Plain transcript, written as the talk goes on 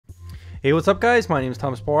Hey, what's up guys? My name is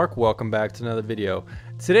Tom Spark. Welcome back to another video.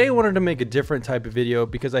 Today I wanted to make a different type of video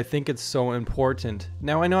because I think it's so important.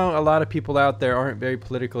 Now I know a lot of people out there aren't very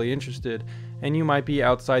politically interested and you might be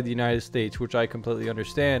outside the United States, which I completely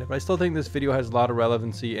understand, but I still think this video has a lot of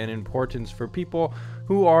relevancy and importance for people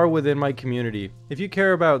who are within my community. If you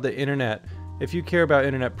care about the internet, if you care about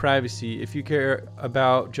internet privacy, if you care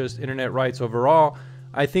about just internet rights overall,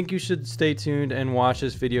 I think you should stay tuned and watch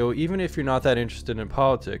this video even if you're not that interested in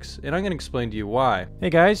politics, and I'm going to explain to you why. Hey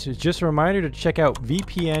guys, just a reminder to check out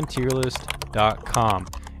vpntierlist.com.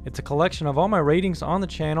 It's a collection of all my ratings on the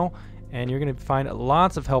channel, and you're going to find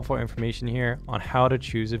lots of helpful information here on how to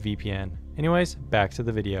choose a VPN. Anyways, back to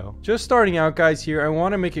the video. Just starting out guys here, I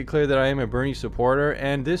want to make it clear that I am a Bernie supporter,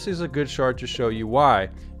 and this is a good chart to show you why.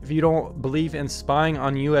 If you don't believe in spying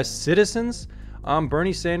on US citizens,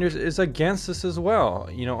 Bernie Sanders is against this as well.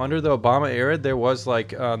 You know, under the Obama era, there was like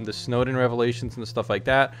the Snowden revelations and stuff like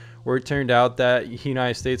that, where it turned out that the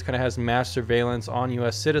United States kind of has mass surveillance on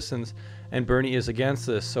US citizens, and Bernie is against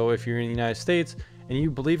this. So if you're in the United States and you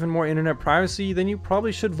believe in more internet privacy, then you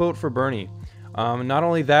probably should vote for Bernie. Not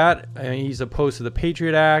only that, he's opposed to the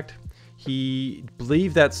Patriot Act. He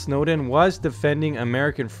believed that Snowden was defending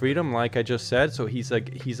American freedom, like I just said, so he's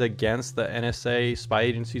against the NSA, spy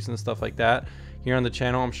agencies and stuff like that. Here on the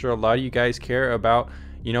channel, I'm sure a lot of you guys care about,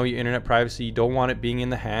 you know, your internet privacy. You don't want it being in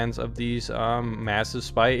the hands of these massive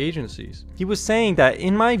spy agencies. He was saying that,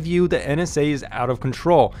 in my view, the NSA is out of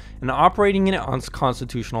control and operating in an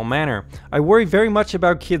unconstitutional manner. I worry very much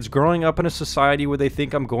about kids growing up in a society where they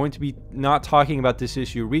think I'm going to be not talking about this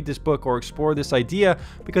issue, read this book, or explore this idea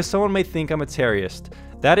because someone may think I'm a terrorist.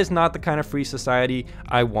 That is not the kind of free society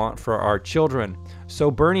I want for our children.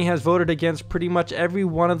 So Bernie has voted against pretty much every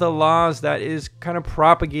one of the laws that is kind of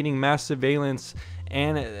propagating mass surveillance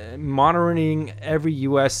and monitoring every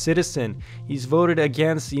US citizen. He's voted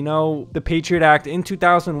against, you know, the Patriot Act in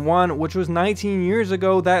 2001, which was 19 years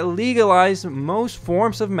ago, that legalized most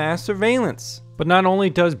forms of mass surveillance. But not only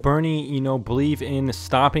does Bernie, you know, believe in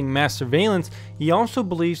stopping mass surveillance, he also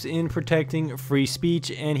believes in protecting free speech,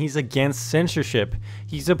 and he's against censorship.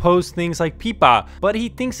 He's opposed things like PIPA, but he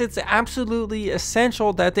thinks it's absolutely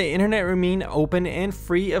essential that the internet remain open and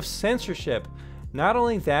free of censorship. Not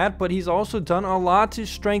only that, but he's also done a lot to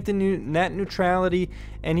strengthen net neutrality,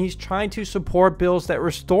 and he's trying to support bills that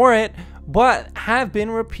restore it, but have been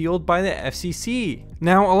repealed by the FCC.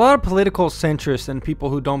 Now, a lot of political centrists and people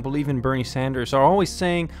who don't believe in Bernie Sanders are always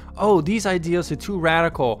saying, oh, these ideas are too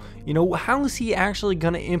radical. You know, how is he actually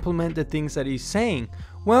going to implement the things that he's saying?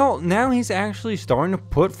 Well, now he's actually starting to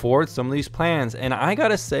put forward some of these plans, and I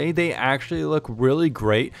gotta say they actually look really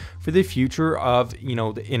great for the future of, you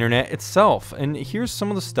know, the internet itself. And here's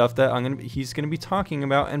some of the stuff that he's gonna be talking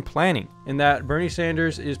about and planning. In that, Bernie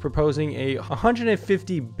Sanders is proposing a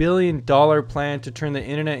 $150 billion plan to turn the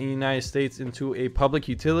internet in the United States into a public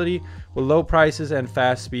utility with low prices and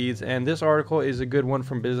fast speeds. And this article is a good one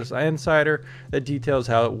from Business Insider that details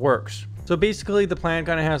how it works. So basically the plan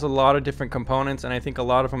kind of has a lot of different components, and I think a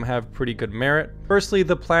lot of them have pretty good merit. Firstly,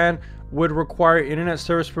 the plan would require internet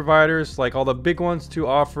service providers, like all the big ones, to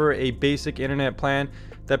offer a basic internet plan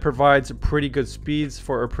that provides pretty good speeds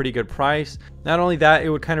for a pretty good price. Not only that, it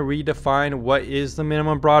would kind of redefine what is the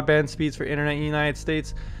minimum broadband speeds for internet in the United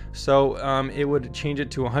States. So it would change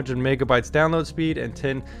it to 100 megabytes download speed and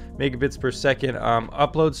 10 megabits per second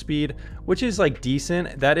upload speed, which is like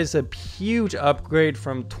decent. That is a huge upgrade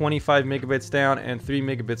from 25 megabits down and 3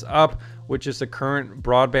 megabits up, which is the current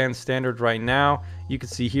broadband standard right now. You can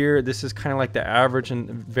see here, this is kind of like the average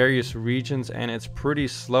in various regions, and it's pretty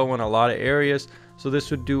slow in a lot of areas. So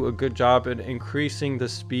this would do a good job at increasing the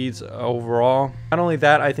speeds overall. Not only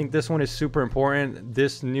that, I think this one is super important.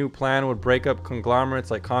 This new plan would break up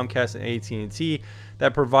conglomerates like Comcast and AT&T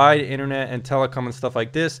that provide internet and telecom and stuff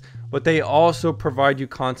like this, but they also provide you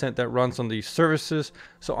content that runs on these services.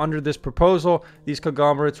 So under this proposal, these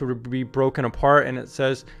conglomerates would be broken apart, and it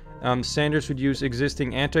says Sanders would use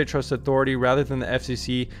existing antitrust authority rather than the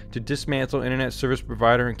FCC to dismantle internet service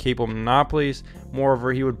provider and cable monopolies.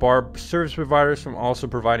 Moreover, he would bar service providers from also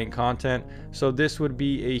providing content. So this would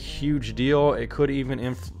be a huge deal. It could even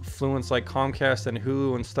influence like Comcast and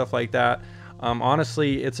Hulu and stuff like that.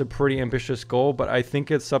 Honestly, it's a pretty ambitious goal, but I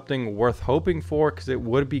think it's something worth hoping for, because it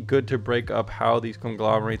would be good to break up how these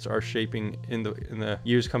conglomerates are shaping in the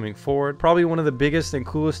years coming forward. Probably one of the biggest and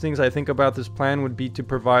coolest things I think about this plan would be to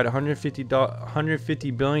provide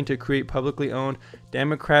 $150 billion to create publicly owned,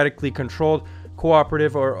 democratically controlled,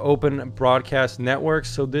 cooperative or open broadcast networks.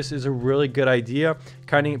 So this is a really good idea,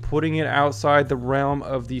 kind of putting it outside the realm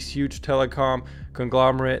of these huge telecom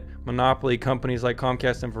conglomerate monopoly companies like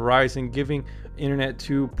Comcast and Verizon, giving internet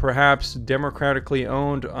to perhaps democratically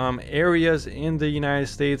owned areas in the United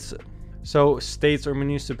States. So states or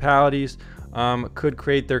municipalities could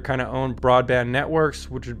create their kind of own broadband networks,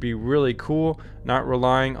 which would be really cool, not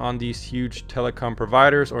relying on these huge telecom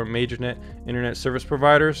providers or major internet service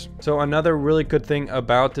providers. So another really good thing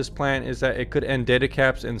about this plan is that it could end data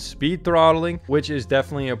caps and speed throttling, which is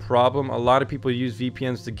definitely a problem. A lot of people use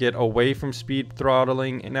VPNs to get away from speed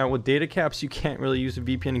throttling, and now with data caps you can't really use a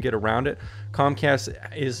VPN to get around it. Comcast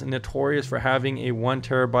is notorious for having a 1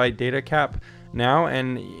 terabyte data cap now,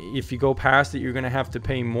 and if you go past it you're going to have to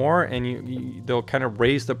pay more, and they'll kind of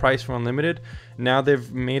raise the price for unlimited. Now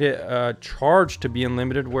they've made it a charge to be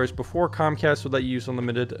unlimited, whereas before Comcast would let you use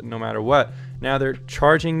unlimited no matter what. Now they're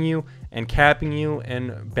charging you and capping you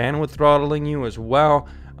and bandwidth throttling you as well.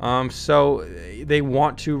 So they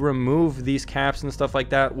want to remove these caps and stuff like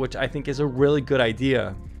that, which I think is a really good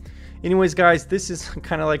idea. Anyways guys, this is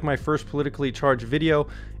kind of like my first politically charged video,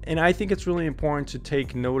 and I think it's really important to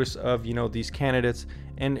take notice of, you know, these candidates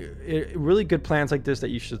and really good plans like this that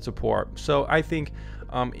you should support. So I think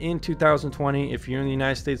in 2020, if you're in the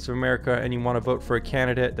United States of America and you want to vote for a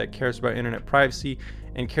candidate that cares about internet privacy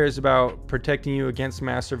and cares about protecting you against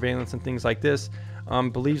mass surveillance and things like this,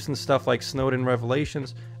 believes in stuff like Snowden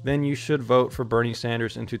revelations, then you should vote for Bernie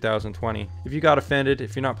Sanders in 2020. If you got offended,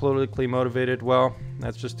 if you're not politically motivated, well,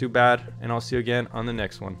 that's just too bad, and I'll see you again on the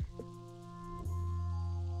next one.